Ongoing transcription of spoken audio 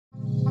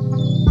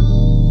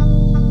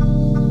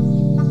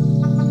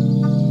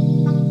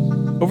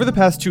Over the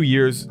past 2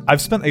 years, I've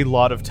spent a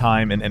lot of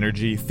time and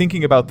energy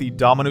thinking about the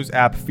Domino's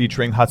app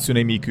featuring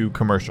Hatsune Miku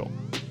commercial.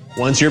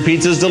 Once your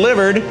pizza's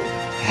delivered,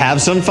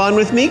 have some fun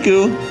with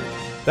Miku.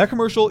 That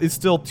commercial is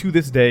still to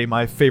this day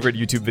my favorite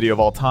YouTube video of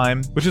all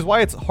time, which is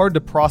why it's hard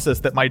to process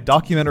that my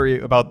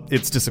documentary about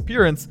its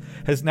disappearance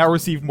has now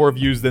received more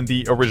views than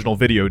the original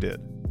video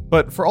did.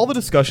 But for all the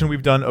discussion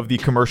we've done of the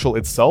commercial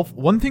itself,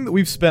 one thing that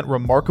we've spent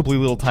remarkably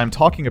little time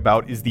talking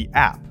about is the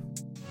app.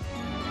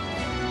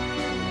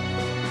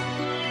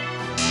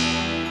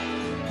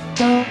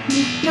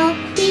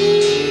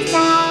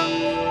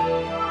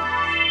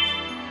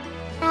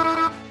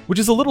 Which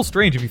is a little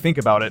strange if you think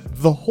about it.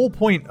 The whole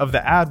point of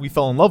the ad we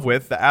fell in love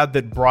with, the ad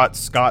that brought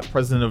Scott,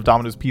 president of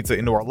Domino's Pizza,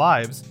 into our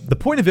lives, the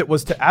point of it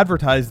was to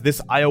advertise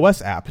this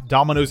iOS app,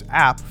 Domino's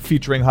app,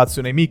 featuring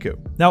Hatsune Miku.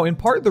 Now, in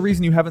part, the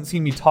reason you haven't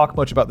seen me talk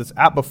much about this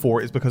app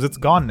before is because it's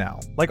gone now.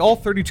 Like all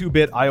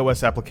 32-bit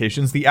iOS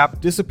applications, the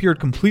app disappeared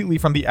completely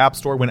from the App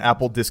Store when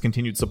Apple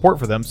discontinued support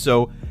for them,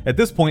 so at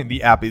this point,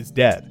 the app is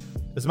dead.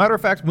 As a matter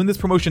of fact, when this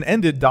promotion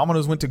ended,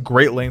 Domino's went to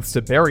great lengths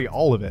to bury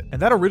all of it.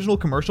 And that original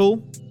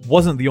commercial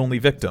wasn't the only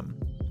victim.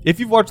 If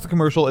you've watched the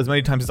commercial as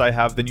many times as I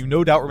have, then you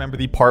no doubt remember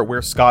the part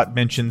where Scott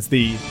mentions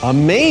the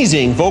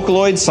amazing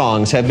Vocaloid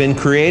songs have been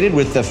created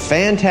with the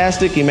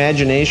fantastic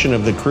imagination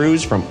of the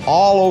crews from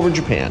all over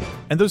Japan.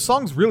 And those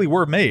songs really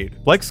were made.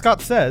 Like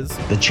Scott says,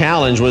 the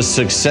challenge was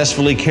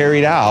successfully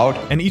carried out.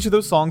 And each of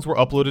those songs were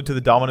uploaded to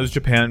the Domino's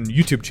Japan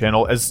YouTube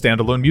channel as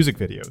standalone music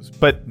videos.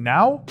 But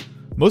now,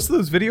 most of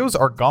those videos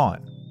are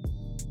gone.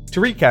 To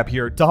recap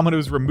here,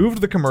 Domino's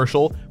removed the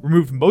commercial,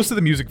 removed most of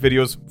the music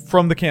videos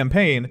from the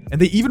campaign, and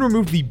they even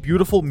removed the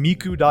beautiful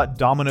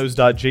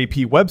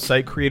miku.dominos.jp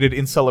website created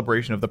in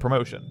celebration of the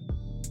promotion.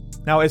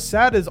 Now, as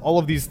sad as all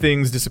of these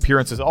things'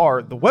 disappearances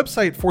are, the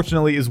website,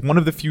 fortunately, is one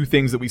of the few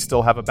things that we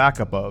still have a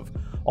backup of,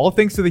 all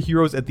thanks to the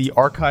heroes at the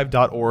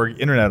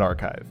archive.org Internet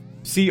Archive.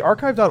 See,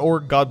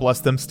 archive.org, God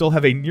bless them, still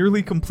have a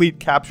nearly complete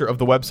capture of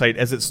the website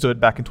as it stood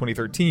back in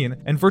 2013,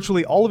 and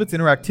virtually all of its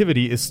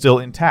interactivity is still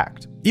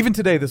intact. Even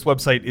today, this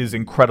website is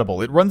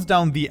incredible. It runs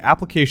down the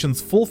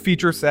application's full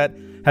feature set,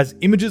 has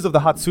images of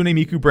the Hatsune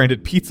Miku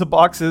branded pizza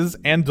boxes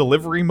and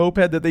delivery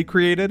moped that they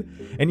created,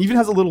 and even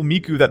has a little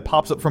Miku that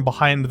pops up from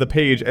behind the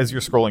page as you're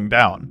scrolling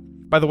down.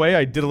 By the way,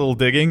 I did a little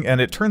digging,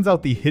 and it turns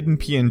out the hidden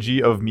PNG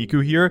of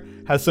Miku here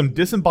has some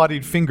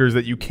disembodied fingers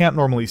that you can't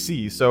normally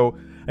see, so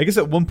I guess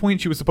at one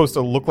point she was supposed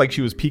to look like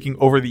she was peeking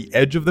over the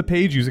edge of the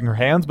page using her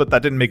hands, but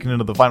that didn't make it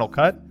into the final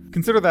cut.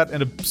 Consider that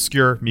an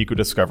obscure Miku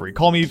discovery.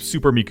 Call me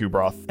Super Miku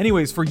Broth.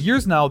 Anyways, for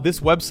years now,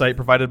 this website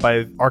provided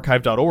by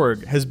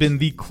archive.org has been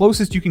the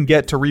closest you can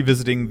get to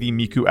revisiting the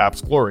Miku app's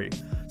glory,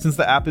 since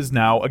the app is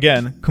now,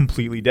 again,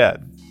 completely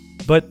dead.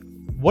 But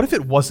what if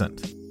it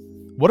wasn't?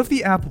 What if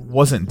the app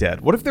wasn't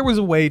dead? What if there was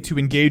a way to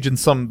engage in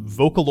some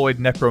Vocaloid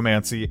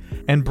necromancy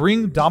and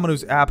bring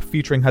Domino's app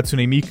featuring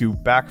Hatsune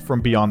Miku back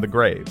from beyond the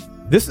grave?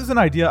 This is an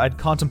idea I'd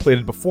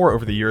contemplated before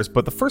over the years,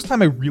 but the first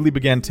time I really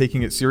began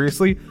taking it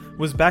seriously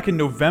was back in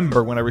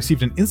November when I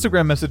received an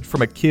Instagram message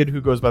from a kid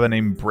who goes by the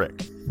name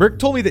Brick. Brick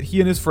told me that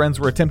he and his friends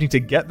were attempting to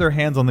get their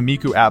hands on the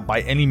Miku app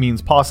by any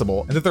means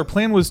possible, and that their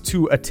plan was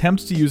to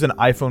attempt to use an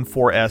iPhone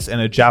 4S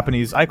and a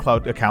Japanese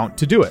iCloud account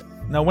to do it.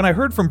 Now, when I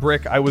heard from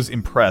Brick, I was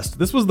impressed.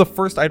 This was the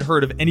first I'd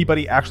heard of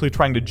anybody actually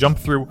trying to jump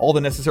through all the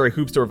necessary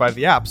hoops to revive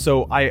the app,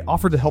 so I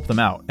offered to help them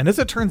out. And as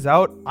it turns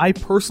out, I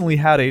personally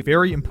had a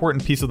very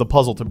important piece of the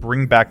puzzle to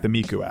bring back the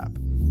Miku app.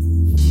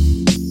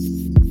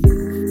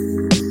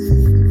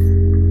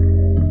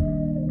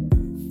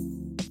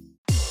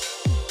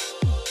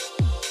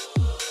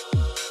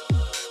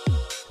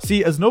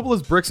 See, as noble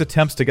as Brick's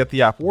attempts to get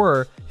the app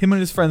were, him and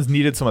his friends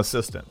needed some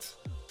assistance.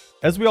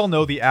 As we all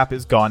know, the app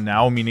is gone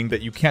now, meaning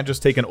that you can't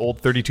just take an old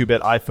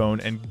 32-bit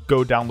iPhone and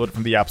go download it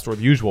from the App Store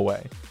the usual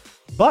way.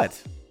 But,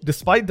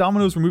 despite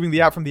Domino's removing the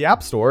app from the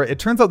App Store, it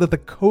turns out that the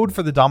code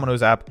for the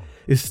Domino's app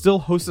is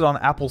still hosted on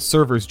Apple's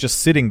servers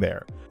just sitting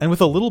there. And with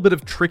a little bit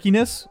of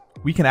trickiness,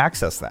 we can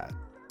access that.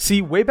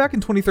 See, way back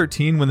in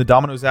 2013, when the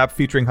Domino's app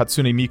featuring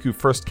Hatsune Miku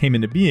first came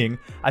into being,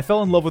 I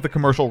fell in love with the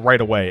commercial right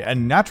away,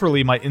 and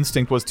naturally my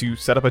instinct was to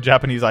set up a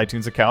Japanese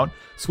iTunes account,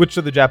 switch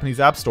to the Japanese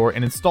App Store,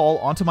 and install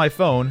onto my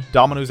phone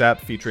Domino's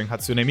app featuring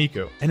Hatsune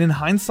Miku. And in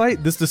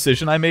hindsight, this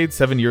decision I made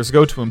 7 years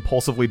ago to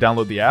impulsively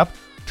download the app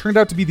turned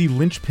out to be the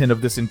linchpin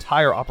of this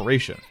entire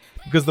operation.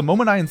 Because the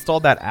moment I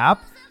installed that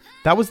app,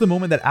 that was the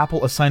moment that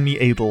Apple assigned me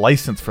a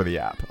license for the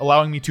app,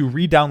 allowing me to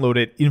re-download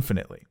it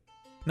infinitely.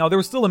 Now, there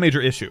was still a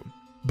major issue.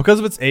 Because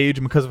of its age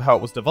and because of how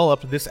it was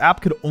developed, this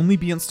app could only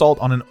be installed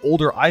on an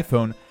older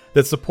iPhone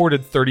that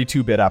supported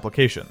 32-bit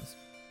applications.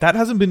 That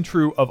hasn't been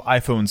true of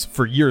iPhones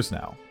for years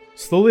now.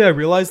 Slowly I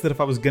realized that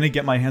if I was going to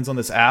get my hands on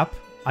this app,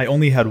 I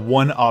only had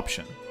one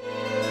option.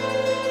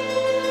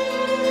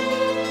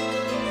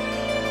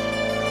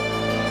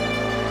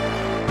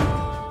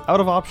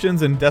 Out of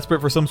options and desperate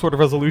for some sort of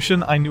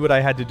resolution, I knew what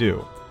I had to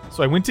do.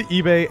 So I went to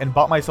eBay and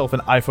bought myself an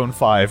iPhone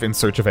 5 in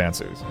search of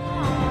answers.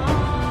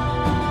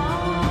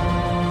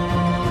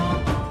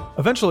 A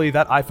Eventually,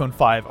 that iPhone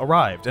 5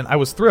 arrived, and I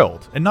was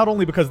thrilled. And not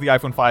only because the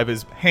iPhone 5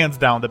 is hands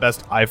down the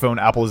best iPhone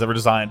Apple has ever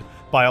designed,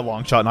 by a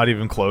long shot, not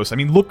even close. I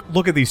mean,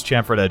 look at these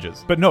chamfered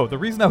edges. But no, the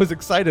reason I was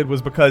excited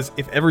was because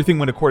if everything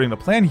went according to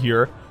plan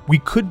here, we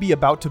could be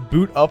about to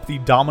boot up the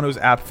Domino's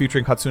app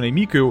featuring Hatsune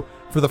Miku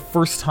for the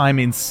first time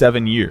in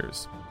 7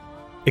 years.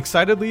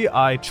 Excitedly,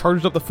 I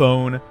charged up the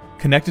phone,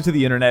 connected to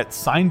the internet,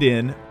 signed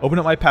in, opened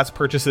up my past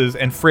purchases,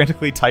 and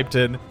frantically typed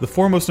in the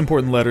 4 most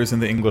important letters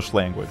in the English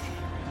language.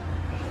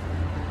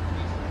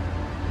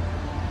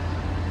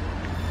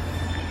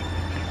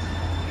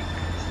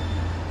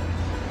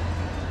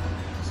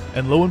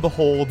 And lo and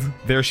behold,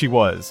 there she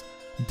was.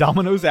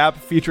 Domino's app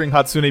featuring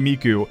Hatsune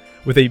Miku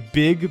with a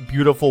big,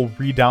 beautiful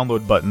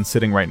re-download button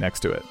sitting right next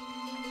to it.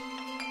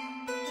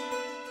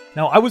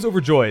 Now, I was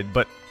overjoyed,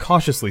 but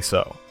cautiously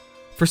so.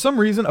 For some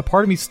reason, a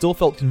part of me still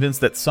felt convinced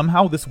that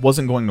somehow this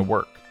wasn't going to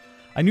work.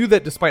 I knew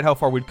that despite how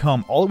far we'd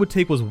come, all it would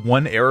take was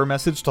one error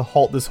message to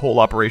halt this whole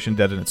operation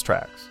dead in its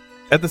tracks.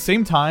 At the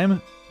same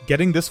time,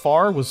 getting this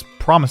far was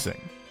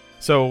promising.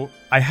 So,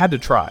 I had to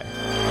try.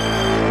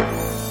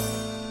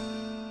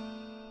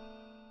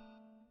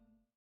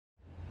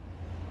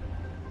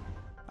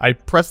 I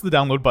pressed the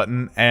download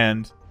button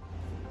and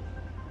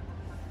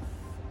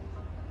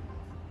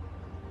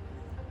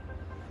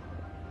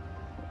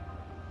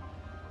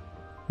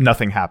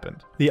nothing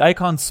happened. The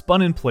icon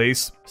spun in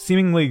place,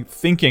 seemingly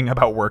thinking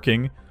about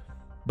working,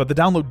 but the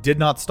download did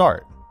not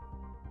start.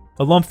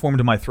 A lump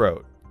formed in my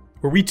throat.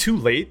 Were we too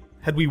late?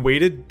 Had we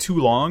waited too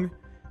long?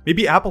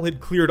 Maybe Apple had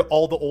cleared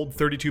all the old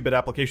 32-bit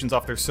applications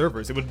off their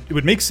servers. It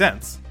would make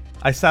sense.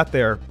 I sat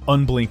there,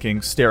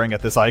 unblinking, staring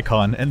at this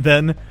icon, and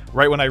then,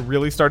 right when I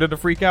really started to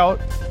freak out,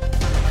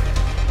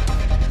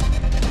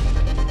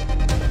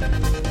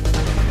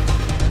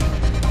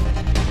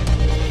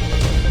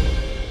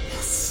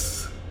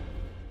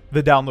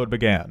 the download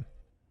began.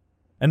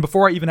 And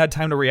before I even had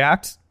time to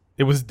react,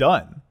 it was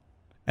done.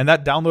 And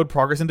that download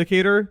progress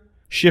indicator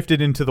shifted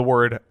into the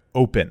word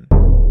open.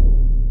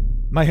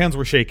 My hands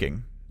were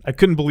shaking. I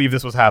couldn't believe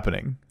this was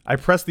happening. I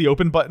pressed the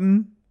open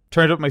button,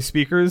 turned up my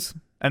speakers,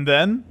 and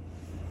then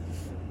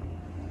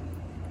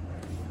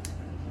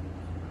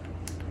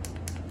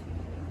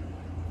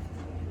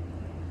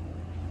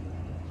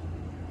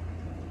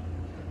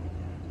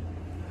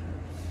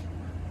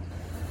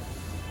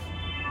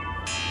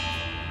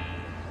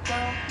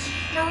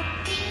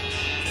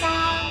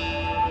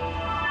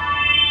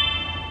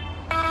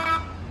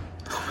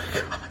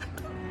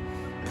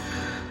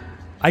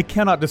I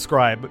cannot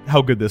describe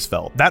how good this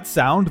felt. That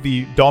sound,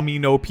 the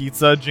Domino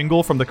Pizza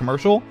jingle from the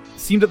commercial,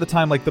 seemed at the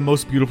time like the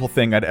most beautiful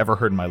thing I'd ever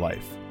heard in my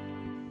life.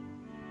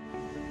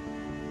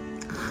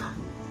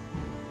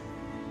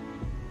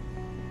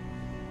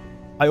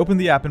 I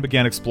opened the app and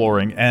began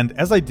exploring, and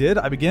as I did,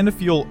 I began to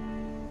feel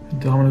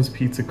Domino's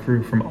Pizza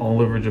crew from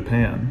all over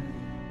Japan.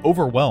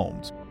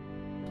 Overwhelmed.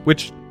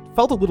 Which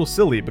felt a little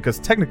silly because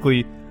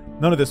technically,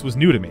 none of this was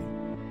new to me.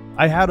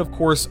 I had, of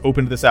course,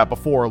 opened this app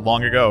before,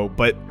 long ago,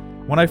 but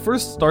when I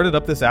first started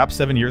up this app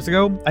 7 years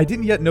ago, I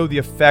didn't yet know the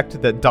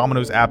effect that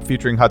Domino's app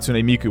featuring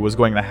Hatsune Miku was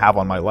going to have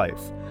on my life.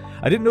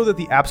 I didn't know that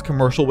the app's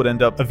commercial would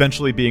end up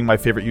eventually being my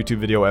favorite YouTube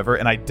video ever,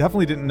 and I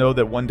definitely didn't know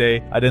that one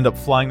day I'd end up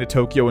flying to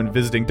Tokyo and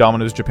visiting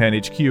Domino's Japan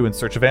HQ in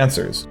search of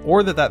answers.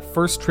 Or that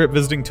first trip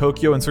visiting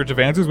Tokyo in search of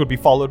answers would be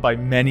followed by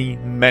many,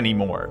 many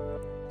more.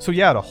 So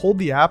yeah, to hold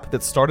the app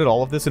that started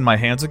all of this in my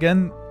hands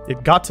again,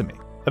 it got to me.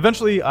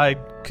 Eventually, I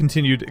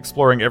continued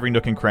exploring every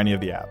nook and cranny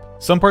of the app.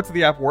 Some parts of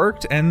the app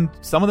worked, and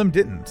some of them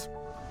didn't.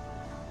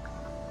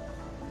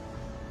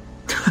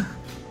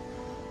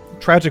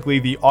 Tragically,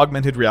 the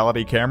augmented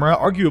reality camera,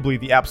 arguably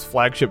the app's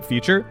flagship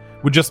feature,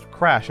 would just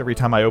crash every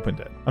time I opened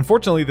it.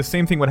 Unfortunately, the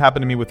same thing would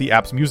happen to me with the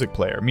app's music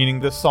player, meaning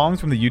the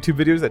songs from the YouTube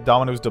videos that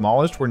Domino's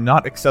demolished were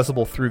not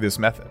accessible through this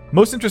method.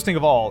 Most interesting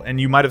of all,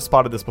 and you might have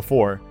spotted this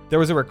before, there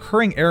was a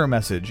recurring error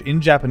message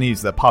in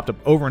Japanese that popped up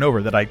over and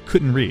over that I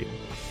couldn't read.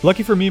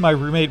 Lucky for me, my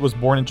roommate was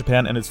born in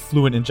Japan and is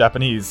fluent in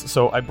Japanese,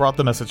 so I brought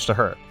the message to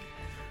her.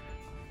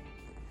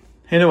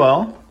 Hey,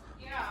 Noelle.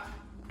 Yeah.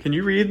 Can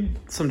you read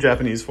some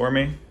Japanese for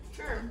me?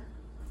 Sure.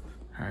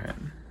 Alright.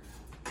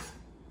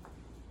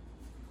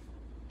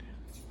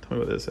 Tell me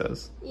what this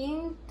says. イ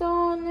ンタ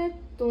ーネッ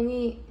ト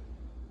に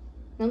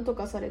なんと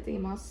かされてい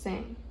ませ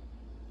ん.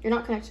 You're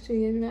not connected to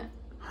the internet.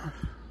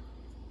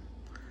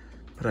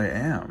 But I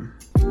am.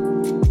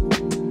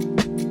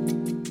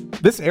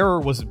 This error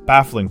was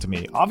baffling to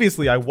me.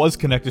 Obviously, I was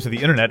connected to the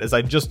internet as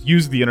I just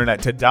used the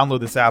internet to download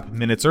this app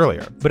minutes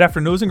earlier. But after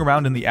nosing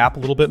around in the app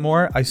a little bit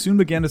more, I soon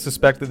began to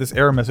suspect that this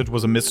error message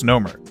was a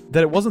misnomer.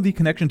 That it wasn't the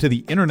connection to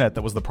the internet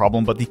that was the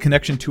problem, but the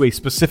connection to a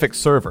specific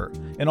server.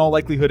 In all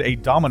likelihood, a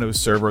Domino's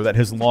server that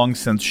has long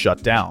since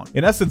shut down.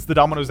 In essence, the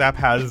Domino's app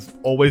has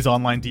always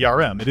online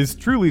DRM. It is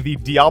truly the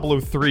Diablo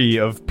 3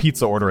 of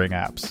pizza ordering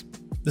apps.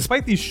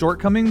 Despite these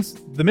shortcomings,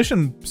 the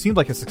mission seemed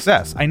like a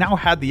success. I now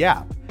had the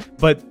app.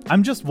 But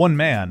I'm just one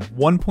man,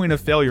 one point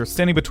of failure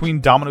standing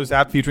between Domino's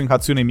app featuring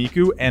Hatsune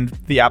Miku and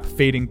the app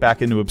fading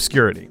back into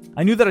obscurity.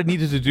 I knew that I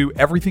needed to do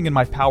everything in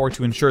my power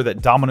to ensure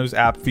that Domino's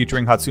app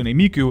featuring Hatsune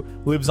Miku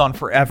lives on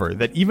forever,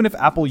 that even if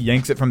Apple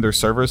yanks it from their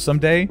servers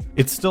someday,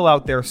 it's still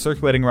out there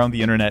circulating around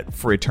the internet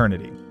for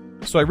eternity.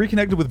 So I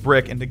reconnected with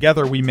Brick, and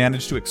together we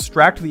managed to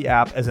extract the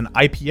app as an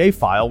IPA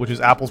file, which is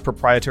Apple's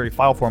proprietary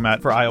file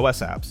format for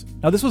iOS apps.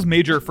 Now, this was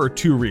major for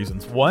two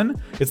reasons. One,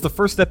 it's the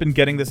first step in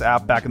getting this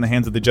app back in the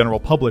hands of the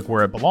general public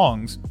where it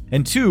belongs.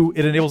 And two,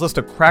 it enables us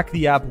to crack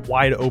the app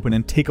wide open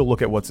and take a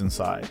look at what's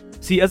inside.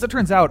 See, as it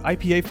turns out,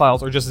 IPA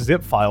files are just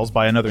zip files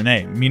by another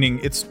name, meaning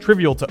it's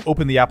trivial to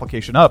open the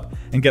application up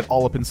and get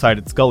all up inside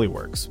its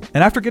gullyworks.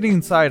 And after getting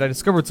inside, I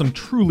discovered some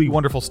truly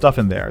wonderful stuff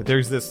in there.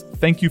 There's this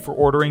 "thank you for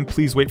ordering,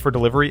 please wait for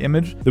delivery"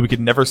 image that we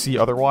could never see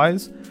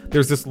otherwise.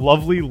 There's this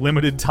lovely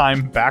limited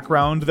time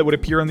background that would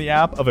appear in the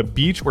app of a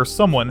beach where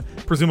someone,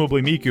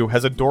 presumably Miku,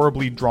 has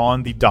adorably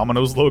drawn the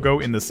Domino's logo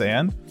in the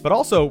sand. But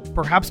also,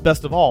 perhaps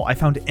best of all, I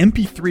found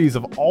MP3s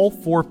of all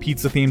 4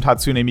 pizza-themed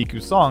Hatsune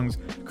Miku songs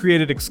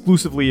created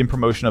exclusively in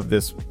promotion of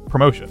this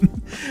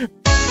promotion.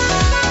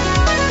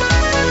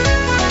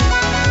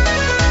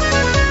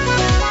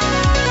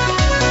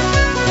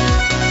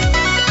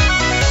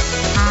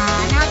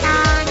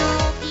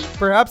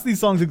 Perhaps these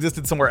songs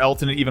existed somewhere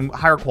else in an even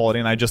higher quality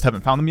and I just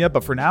haven't found them yet,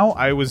 but for now,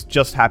 I was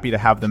just happy to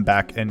have them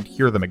back and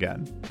hear them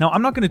again. Now,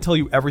 I'm not going to tell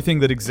you everything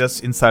that exists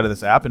inside of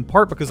this app, in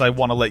part because I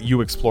want to let you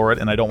explore it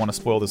and I don't want to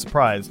spoil the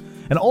surprise,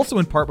 and also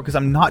in part because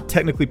I'm not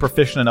technically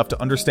proficient enough to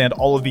understand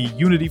all of the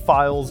Unity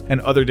files and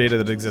other data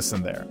that exists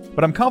in there.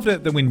 But I'm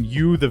confident that when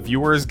you, the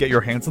viewers, get your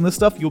hands on this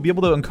stuff, you'll be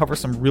able to uncover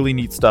some really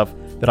neat stuff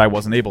that I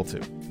wasn't able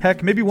to.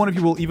 Heck, maybe one of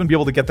you will even be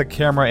able to get the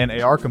camera and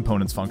AR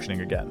components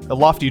functioning again. A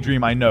lofty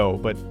dream, I know,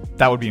 but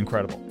that would be incredible.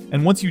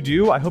 And once you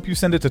do, I hope you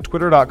send it to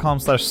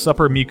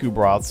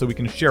twitter.com/suppermikubroth so we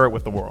can share it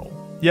with the world.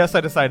 Yes,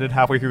 I decided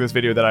halfway through this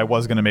video that I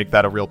was going to make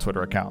that a real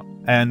Twitter account.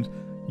 And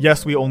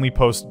yes, we only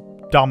post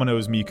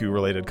Domino's Miku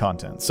related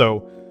content,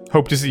 so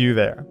hope to see you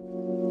there.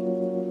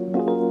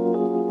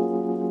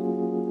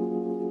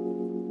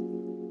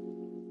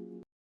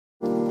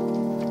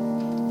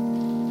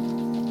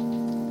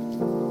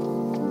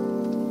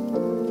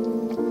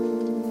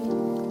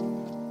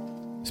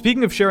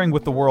 Speaking of sharing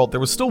with the world, there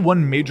was still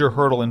one major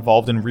hurdle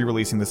involved in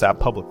re-releasing this app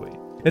publicly.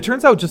 It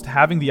turns out just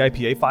having the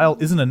IPA file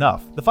isn't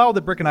enough. The file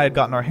that Brick and I had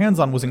gotten our hands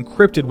on was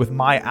encrypted with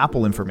my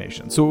Apple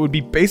information, so it would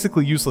be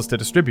basically useless to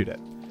distribute it.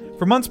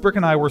 For months, Brick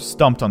and I were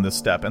stumped on this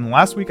step, and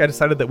last week I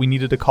decided that we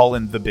needed to call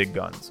in the big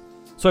guns.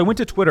 So I went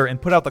to Twitter and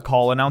put out the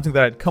call announcing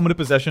that I'd come into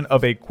possession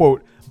of a,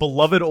 quote,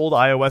 beloved old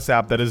iOS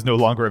app that is no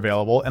longer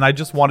available, and I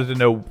just wanted to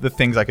know the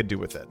things I could do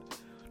with it.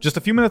 Just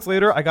a few minutes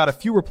later, I got a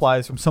few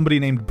replies from somebody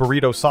named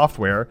Burrito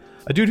Software,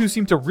 a dude who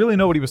seemed to really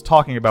know what he was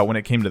talking about when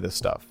it came to this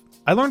stuff.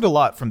 I learned a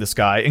lot from this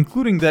guy,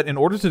 including that in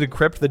order to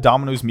decrypt the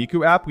Domino's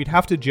Miku app, we'd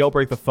have to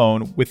jailbreak the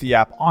phone with the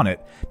app on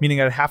it,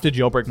 meaning I'd have to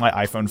jailbreak my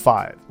iPhone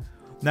 5.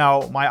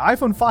 Now, my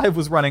iPhone 5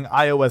 was running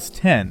iOS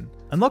 10,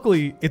 and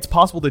luckily, it's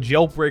possible to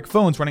jailbreak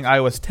phones running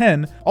iOS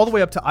 10 all the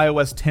way up to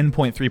iOS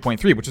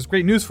 10.3.3, which is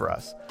great news for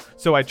us.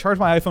 So I charged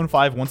my iPhone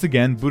 5 once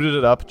again, booted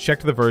it up,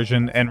 checked the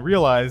version, and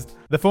realized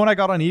the phone I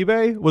got on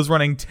eBay was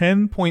running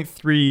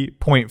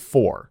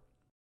 10.3.4.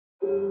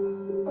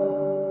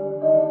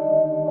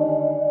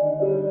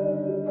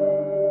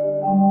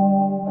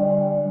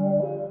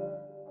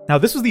 Now,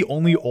 this was the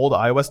only old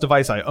iOS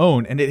device I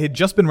own, and it had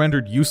just been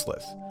rendered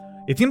useless.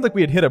 It seemed like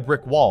we had hit a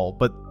brick wall,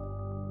 but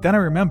then I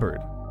remembered.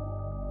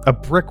 A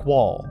brick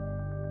wall.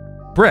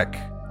 Brick.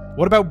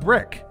 What about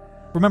Brick?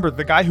 Remember,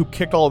 the guy who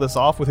kicked all of this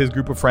off with his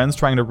group of friends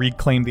trying to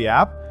reclaim the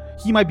app?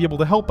 He might be able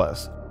to help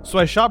us. So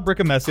I shot Brick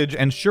a message,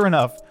 and sure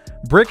enough,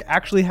 Brick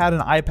actually had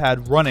an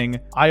iPad running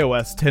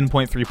iOS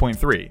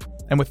 10.3.3.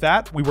 And with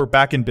that, we were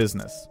back in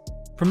business.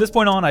 From this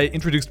point on, I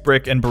introduced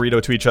Brick and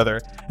Burrito to each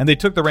other, and they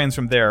took the reins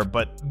from there,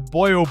 but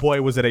boy oh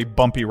boy was it a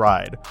bumpy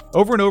ride.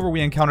 Over and over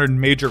we encountered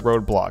major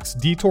roadblocks,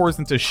 detours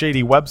into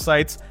shady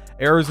websites,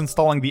 errors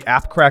installing the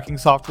app cracking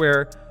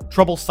software,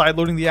 trouble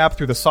sideloading the app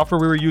through the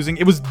software we were using.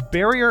 It was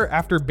barrier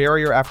after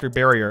barrier after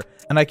barrier,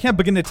 and I can't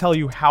begin to tell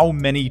you how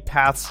many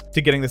paths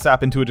to getting this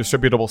app into a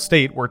distributable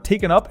state were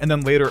taken up and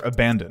then later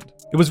abandoned.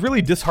 It was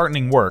really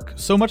disheartening work,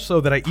 so much so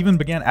that I even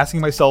began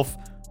asking myself,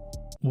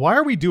 why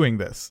are we doing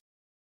this?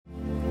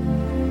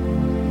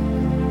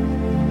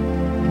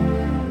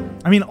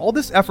 I mean, all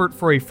this effort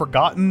for a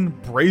forgotten,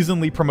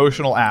 brazenly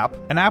promotional app,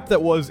 an app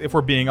that was, if we're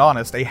being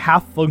honest, a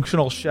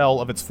half-functional shell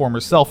of its former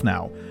self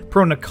now,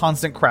 prone to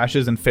constant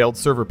crashes and failed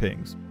server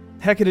pings.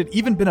 Heck, it had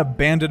even been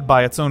abandoned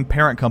by its own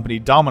parent company,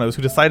 Domino's,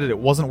 who decided it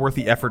wasn't worth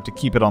the effort to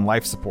keep it on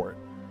life support.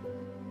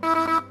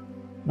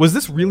 Was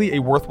this really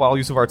a worthwhile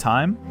use of our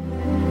time?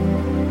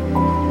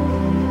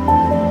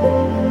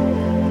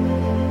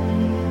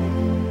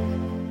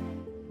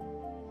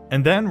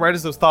 And then, right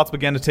as those thoughts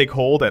began to take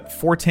hold at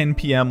 4:10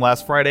 p.m.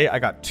 last Friday, I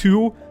got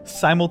 2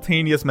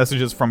 simultaneous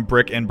messages from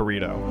Brick and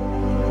Burrito.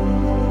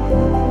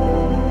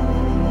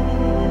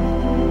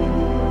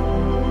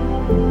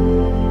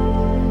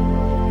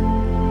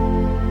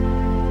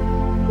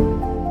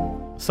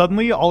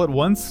 Suddenly, all at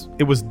once,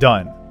 it was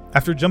done.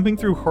 After jumping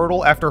through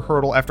hurdle after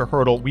hurdle after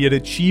hurdle, we had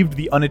achieved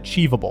the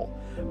unachievable.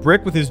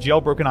 Brick with his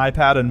jailbroken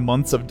iPad and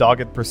months of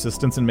dogged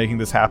persistence in making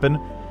this happen,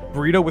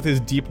 Burrito with his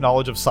deep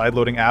knowledge of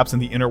sideloading apps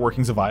and the inner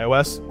workings of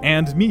iOS,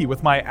 and me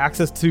with my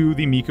access to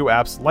the Miku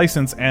app's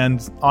license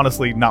and,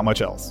 honestly, not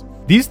much else.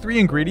 These three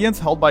ingredients,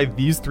 held by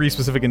these three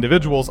specific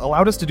individuals,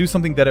 allowed us to do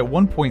something that at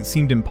one point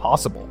seemed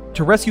impossible: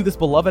 to rescue this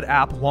beloved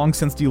app long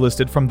since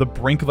delisted from the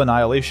brink of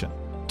annihilation.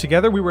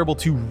 Together, we were able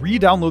to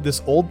re-download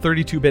this old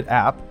 32-bit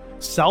app,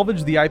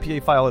 salvage the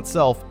IPA file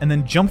itself, and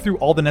then jump through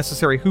all the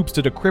necessary hoops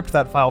to decrypt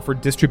that file for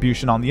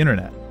distribution on the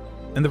internet.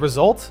 And the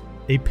result?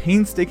 A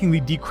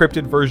painstakingly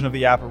decrypted version of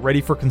the app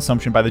ready for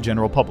consumption by the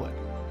general public.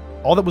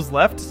 All that was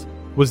left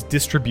was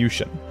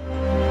distribution.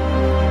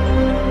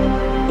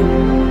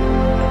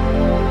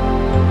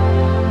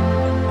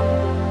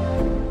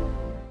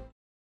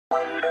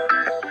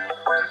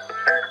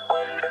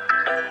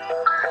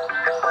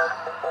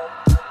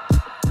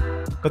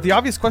 But the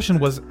obvious question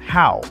was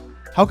how?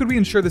 How could we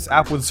ensure this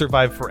app would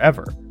survive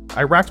forever?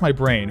 I racked my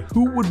brain.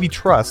 Who would we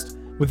trust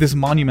with this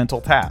monumental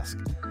task?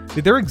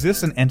 Did there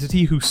exist an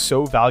entity who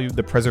so valued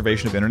the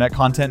preservation of internet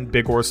content,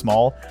 big or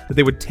small, that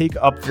they would take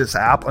up this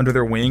app under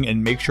their wing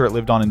and make sure it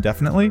lived on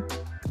indefinitely?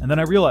 And then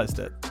I realized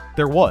it.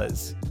 There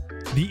was.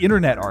 The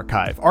Internet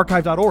Archive,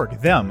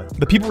 archive.org, them.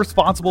 The people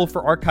responsible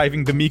for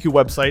archiving the Miku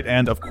website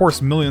and, of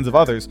course, millions of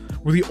others,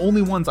 were the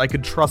only ones I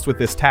could trust with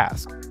this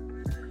task.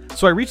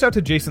 So I reached out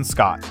to Jason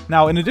Scott.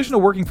 Now, in addition to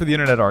working for the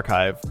Internet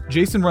Archive,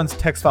 Jason runs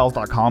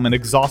textfiles.com, an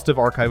exhaustive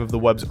archive of the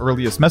web's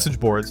earliest message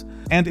boards,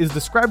 and is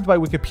described by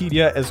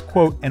Wikipedia as,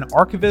 quote, an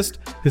archivist,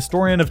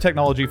 historian of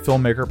technology,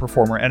 filmmaker,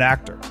 performer, and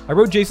actor. I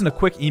wrote Jason a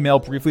quick email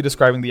briefly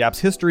describing the app's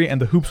history and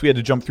the hoops we had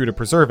to jump through to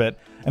preserve it,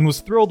 and was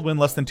thrilled when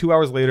less than 2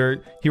 hours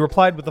later, he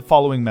replied with the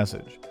following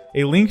message: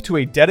 a link to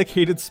a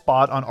dedicated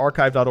spot on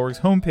archive.org's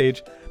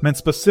homepage meant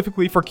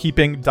specifically for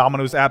keeping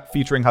Domino's app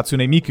featuring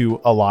Hatsune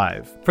Miku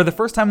alive. For the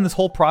first time in this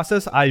whole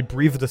process, I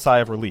breathed a sigh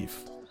of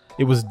relief.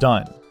 It was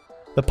done.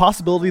 The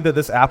possibility that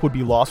this app would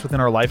be lost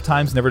within our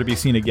lifetimes, never to be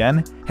seen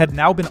again, had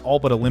now been all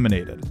but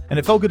eliminated. And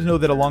it felt good to know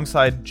that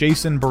alongside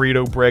Jason,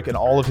 Burrito, Brick, and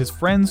all of his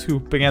friends who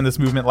began this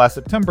movement last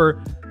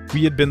September,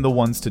 we had been the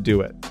ones to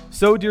do it.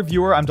 So, dear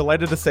viewer, I'm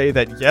delighted to say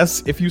that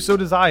yes, if you so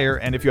desire,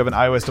 and if you have an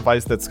iOS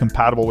device that's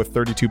compatible with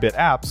 32-bit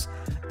apps,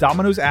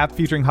 Domino's app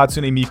featuring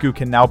Hatsune Miku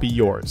can now be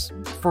yours.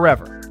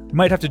 Forever. You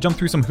might have to jump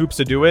through some hoops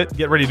to do it,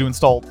 get ready to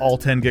install all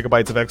 10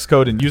 gigabytes of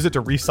Xcode and use it to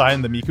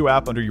re-sign the Miku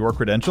app under your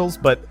credentials,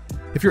 but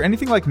if you're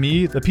anything like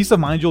me, the peace of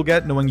mind you'll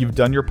get knowing you've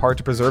done your part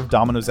to preserve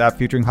Domino's app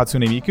featuring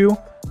Hatsune Miku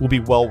will be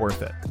well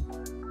worth it.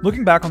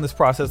 Looking back on this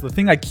process, the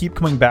thing I keep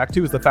coming back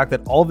to is the fact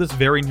that all of this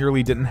very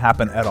nearly didn't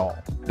happen at all.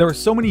 There were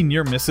so many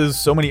near misses,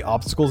 so many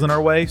obstacles in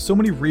our way, so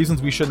many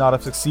reasons we should not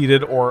have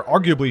succeeded or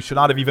arguably should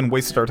not have even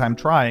wasted our time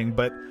trying,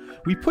 but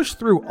we pushed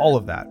through all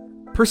of that,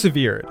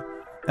 persevered,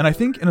 and I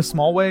think in a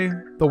small way,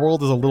 the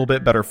world is a little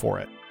bit better for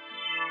it.